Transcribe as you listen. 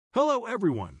Hello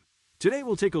everyone! Today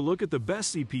we'll take a look at the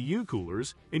best CPU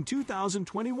coolers in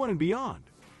 2021 and beyond.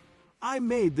 I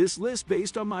made this list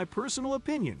based on my personal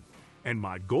opinion, and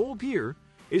my goal here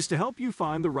is to help you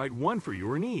find the right one for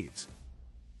your needs.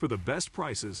 For the best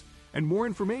prices and more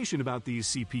information about these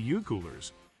CPU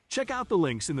coolers, check out the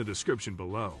links in the description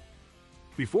below.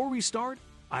 Before we start,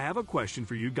 I have a question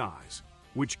for you guys.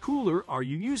 Which cooler are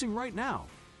you using right now?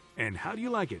 And how do you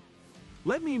like it?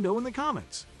 Let me know in the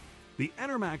comments. The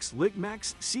Enermax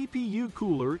Liqmax CPU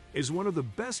cooler is one of the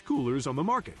best coolers on the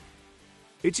market.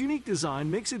 Its unique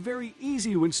design makes it very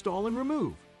easy to install and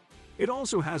remove. It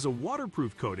also has a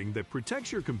waterproof coating that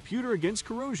protects your computer against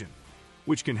corrosion,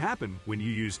 which can happen when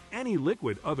you use any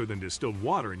liquid other than distilled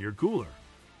water in your cooler.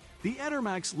 The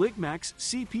Enermax Liqmax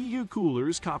CPU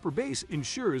cooler's copper base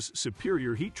ensures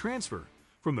superior heat transfer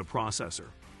from the processor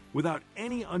without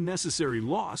any unnecessary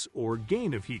loss or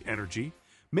gain of heat energy,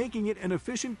 making it an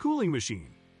efficient cooling machine.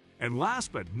 And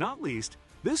last but not least,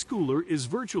 this cooler is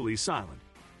virtually silent.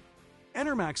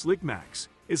 Enermax Liqmax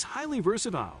is highly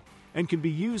versatile and can be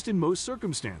used in most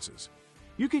circumstances.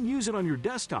 You can use it on your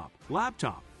desktop,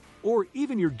 laptop, or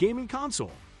even your gaming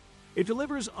console. It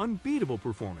delivers unbeatable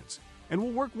performance and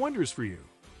will work wonders for you,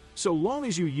 so long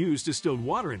as you use distilled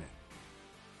water in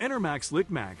it. Enermax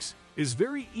Liqmax is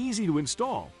very easy to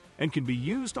install and can be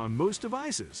used on most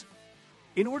devices.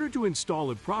 In order to install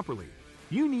it properly,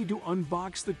 you need to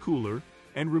unbox the cooler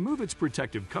and remove its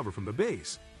protective cover from the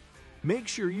base. Make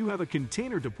sure you have a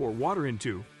container to pour water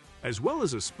into, as well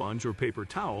as a sponge or paper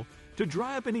towel to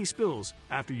dry up any spills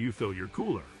after you fill your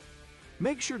cooler.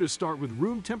 Make sure to start with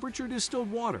room temperature distilled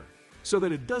water so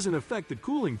that it doesn't affect the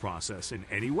cooling process in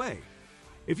any way.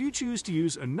 If you choose to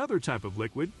use another type of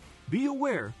liquid, be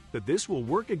aware that this will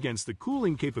work against the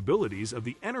cooling capabilities of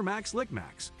the Enermax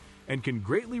Liqmax and can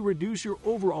greatly reduce your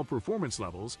overall performance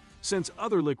levels since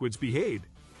other liquids behave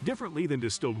differently than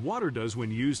distilled water does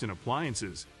when used in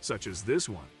appliances such as this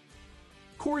one.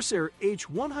 Corsair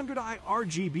H100i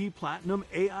RGB Platinum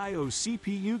AIO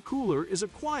CPU cooler is a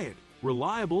quiet,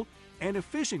 reliable, and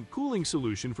efficient cooling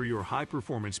solution for your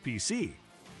high-performance PC.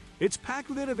 It's packed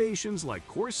with innovations like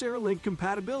Corsair Link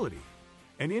compatibility,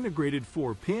 an integrated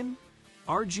 4-pin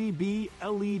RGB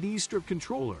LED strip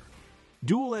controller,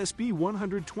 dual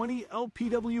SB120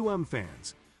 LPWM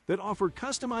fans that offer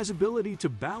customizability to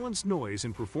balance noise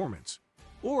and performance,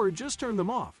 or just turn them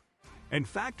off, and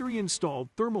factory-installed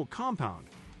thermal compound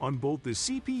on both the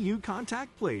CPU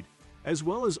contact plate as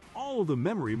well as all of the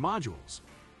memory modules.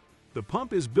 The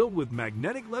pump is built with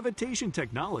magnetic levitation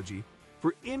technology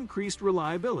for increased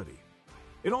reliability.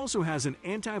 It also has an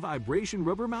anti-vibration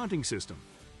rubber mounting system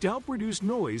to help reduce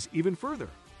noise even further.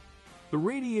 The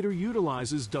radiator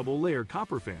utilizes double-layer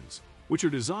copper fins, which are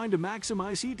designed to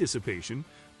maximize heat dissipation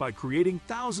by creating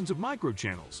thousands of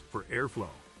microchannels for airflow.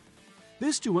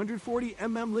 This 240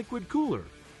 mm liquid cooler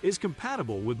is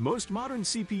compatible with most modern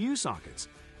CPU sockets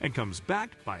and comes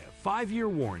backed by a 5-year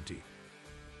warranty.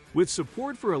 With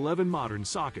support for 11 modern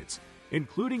sockets,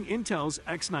 including Intel's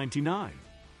X99,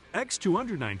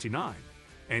 X299,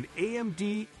 and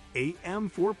AMD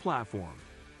AM4 platform,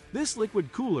 this liquid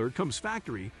cooler comes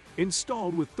factory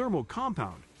installed with thermal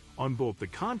compound on both the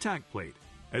contact plate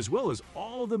as well as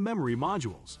all of the memory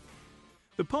modules.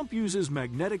 The pump uses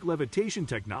magnetic levitation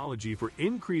technology for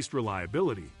increased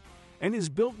reliability and is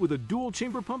built with a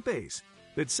dual-chamber pump base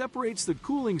that separates the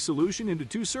cooling solution into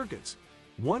 2 circuits,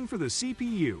 one for the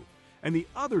CPU and the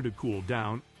other to cool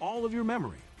down all of your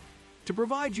memory. To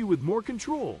provide you with more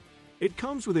control, it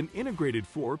comes with an integrated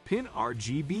 4-pin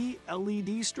RGB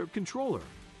LED strip controller,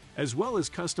 as well as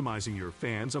customizing your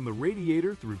fans on the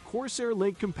radiator through Corsair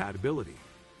Link compatibility.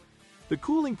 The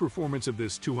cooling performance of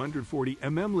this 240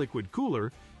 mm liquid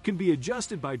cooler can be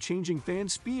adjusted by changing fan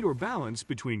speed or balance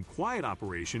between quiet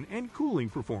operation and cooling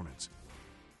performance.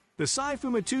 The Scythe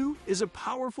Fuma 2 is a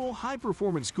powerful,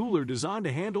 high-performance cooler designed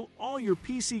to handle all your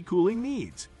PC cooling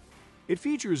needs. It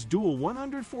features dual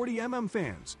 140 mm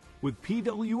fans with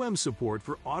PWM support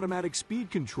for automatic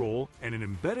speed control and an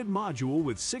embedded module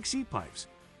with 6 heat pipes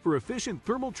for efficient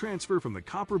thermal transfer from the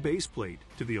copper base plate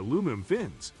to the aluminum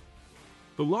fins.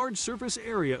 The large surface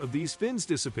area of these fins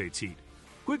dissipates heat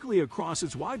quickly across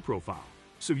its wide profile,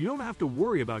 so you don't have to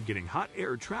worry about getting hot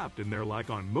air trapped in there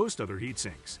like on most other heat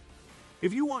sinks.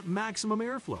 If you want maximum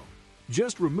airflow,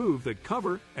 just remove the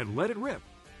cover and let it rip.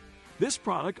 This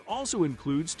product also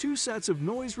includes 2 sets of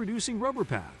noise-reducing rubber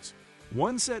pads,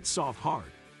 1 set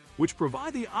soft-hard, which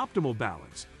provide the optimal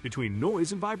balance between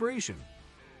noise and vibration.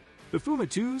 The Fuma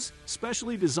 2's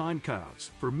specially designed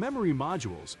cutouts for memory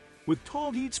modules with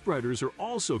tall heat spreaders are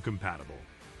also compatible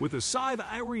with the Scythe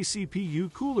Ivory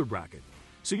CPU cooler bracket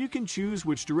so you can choose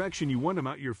which direction you want to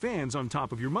mount your fans on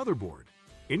top of your motherboard,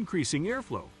 increasing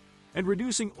airflow and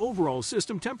reducing overall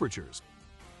system temperatures.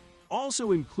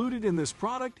 Also included in this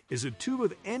product is a tube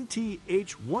of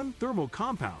NTH1 thermal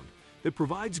compound that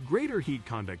provides greater heat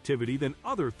conductivity than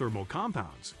other thermal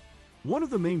compounds. One of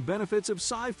the main benefits of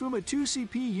Scythe Fuma 2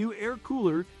 CPU air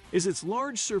cooler is its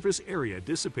large surface area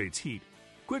dissipates heat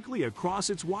quickly across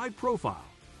its wide profile,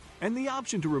 and the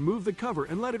option to remove the cover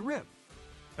and let it rip.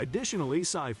 Additionally,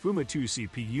 Scythe Fuma 2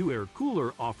 CPU air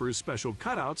cooler offers special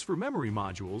cutouts for memory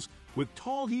modules with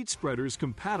tall heat spreaders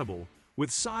compatible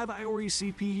with Scythe Iori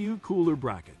CPU cooler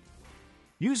bracket.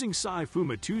 Using Scythe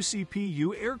Fuma 2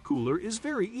 CPU air cooler is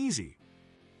very easy.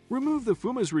 Remove the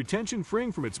Fuma's retention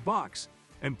frame from its box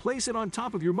and place it on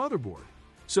top of your motherboard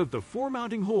so that the 4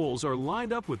 mounting holes are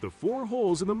lined up with the 4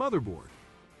 holes in the motherboard.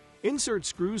 Insert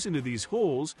screws into these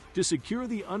holes to secure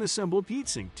the unassembled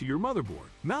heatsink to your motherboard.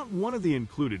 Mount one of the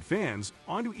included fans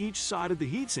onto each side of the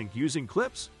heatsink using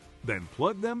clips, then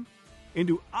plug them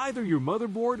into either your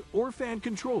motherboard or fan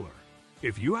controller,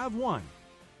 if you have one,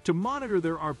 to monitor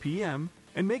their RPM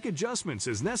and make adjustments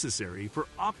as necessary for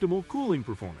optimal cooling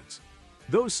performance.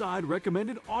 Those side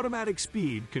recommended automatic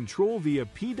speed control via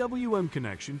PWM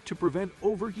connection to prevent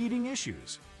overheating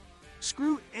issues.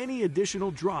 Screw any additional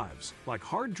drives, like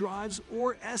hard drives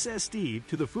or SSD,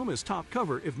 to the Fuma's top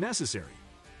cover if necessary.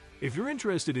 If you're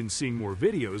interested in seeing more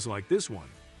videos like this one,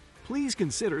 please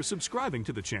consider subscribing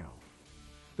to the channel.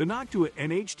 The Noctua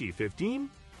NHD15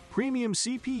 Premium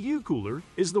CPU Cooler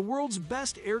is the world's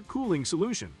best air cooling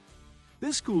solution.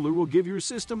 This cooler will give your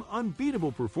system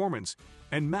unbeatable performance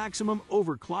and maximum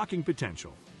overclocking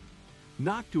potential.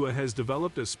 Noctua has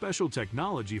developed a special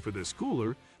technology for this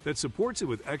cooler that supports it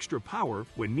with extra power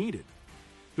when needed.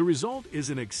 The result is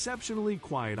an exceptionally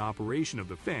quiet operation of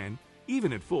the fan,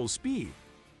 even at full speed.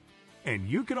 And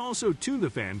you can also tune the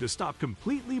fan to stop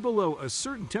completely below a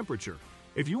certain temperature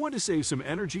if you want to save some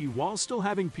energy while still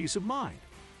having peace of mind,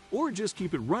 or just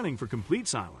keep it running for complete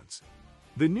silence.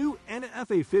 The new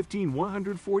NFA15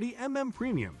 140mm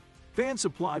Premium fan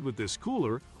supplied with this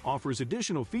cooler offers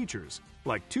additional features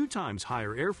like 2 times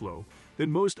higher airflow than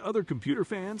most other computer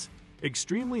fans,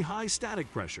 extremely high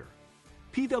static pressure,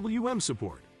 PWM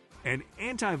support, and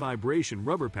anti-vibration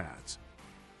rubber pads.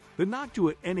 The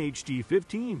Noctua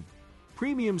NHD15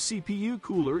 Premium CPU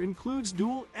Cooler includes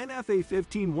dual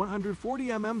NFA15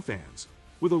 140mm fans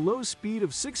with a low speed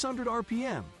of 600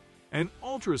 RPM and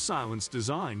ultra-silence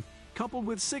design coupled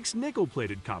with 6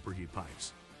 nickel-plated copper heat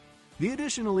pipes. The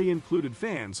additionally included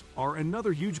fans are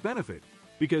another huge benefit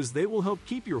because they will help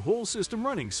keep your whole system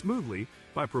running smoothly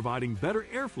by providing better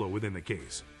airflow within the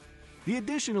case. The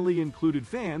additionally included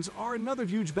fans are another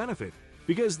huge benefit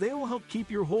because they will help keep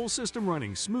your whole system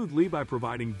running smoothly by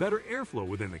providing better airflow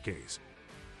within the case.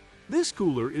 This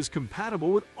cooler is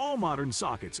compatible with all modern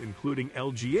sockets including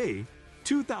LGA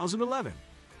 2011,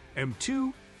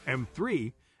 M2,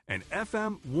 M3, and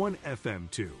FM1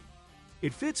 FM2.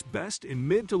 It fits best in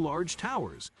mid to large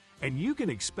towers, and you can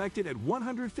expect it at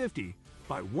 150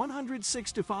 by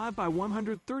 165 by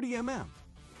 130 mm.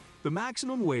 The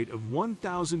maximum weight of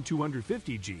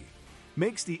 1,250 G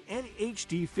makes the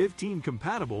NHD15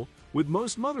 compatible with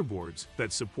most motherboards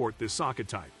that support this socket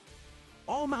type.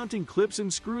 All mounting clips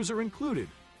and screws are included.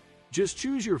 Just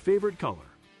choose your favorite color,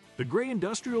 the gray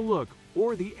industrial look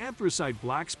or the anthracite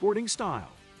black sporting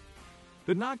style.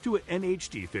 The Noctua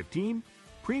NHD15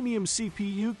 Premium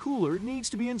CPU Cooler needs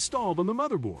to be installed on the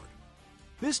motherboard.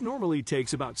 This normally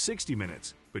takes about 60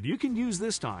 minutes, but you can use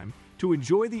this time to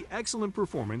enjoy the excellent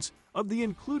performance of the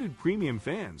included premium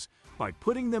fans by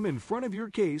putting them in front of your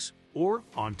case or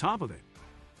on top of it.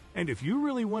 And if you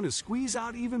really want to squeeze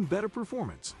out even better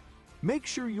performance, make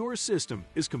sure your system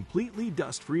is completely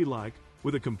dust-free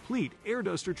with a complete air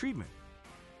duster treatment.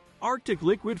 Arctic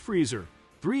Liquid Freezer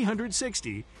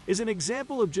 360 is an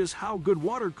example of just how good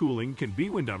water cooling can be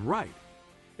when done right.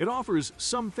 It offers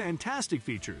some fantastic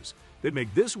features that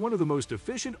make this one of the most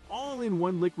efficient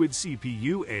all-in-one liquid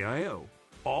CPU AIO,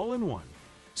 all-in-one,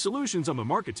 solutions on the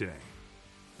market today.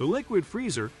 The Liquid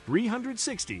Freezer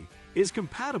 360 is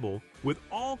compatible with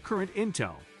all current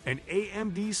Intel and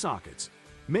AMD sockets,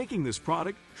 making this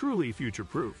product truly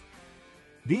future-proof.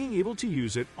 Being able to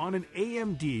use it on an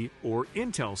AMD or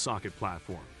Intel socket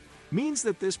platform means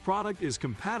that this product is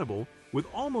compatible with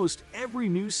almost every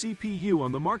new CPU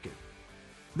on the market.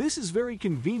 This is very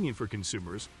convenient for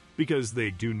consumers because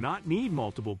they do not need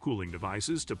multiple cooling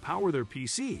devices to power their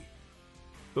PC.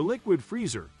 The Liquid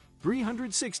Freezer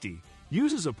 360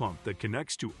 uses a pump that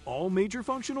connects to all major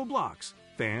functional blocks,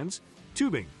 fans,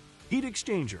 tubing, heat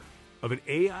exchanger of an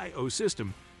AIO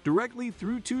system directly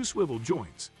through 2 swivel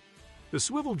joints. The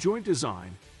swivel joint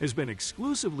design has been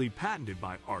exclusively patented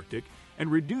by Arctic and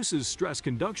reduces stress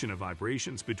conduction of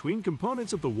vibrations between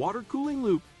components of the water cooling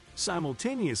loop,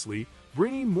 simultaneously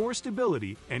bringing more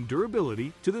stability and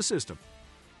durability to the system.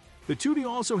 The 2D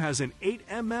also has an 8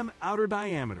 mm outer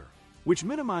diameter, which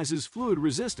minimizes fluid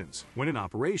resistance when in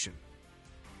operation.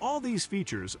 All these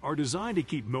features are designed to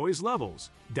keep noise levels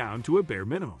down to a bare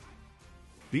minimum.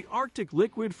 The Arctic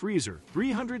Liquid Freezer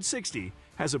 360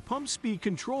 has a pump speed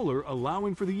controller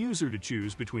allowing for the user to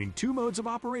choose between two modes of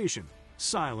operation,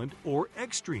 silent or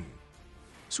extreme.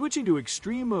 Switching to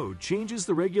extreme mode changes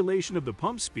the regulation of the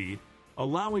pump speed,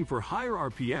 allowing for higher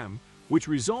RPM, which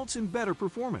results in better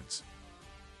performance.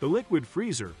 The Liquid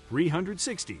Freezer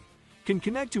 360 can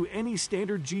connect to any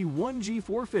standard G1,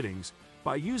 G4 fittings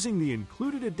by using the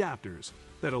included adapters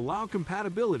that allow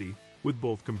compatibility with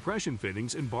both compression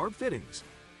fittings and barb fittings.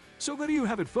 So there you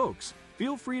have it, folks.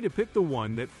 Feel free to pick the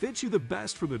one that fits you the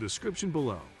best from the description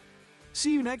below.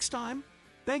 See you next time.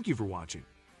 Thank you for watching.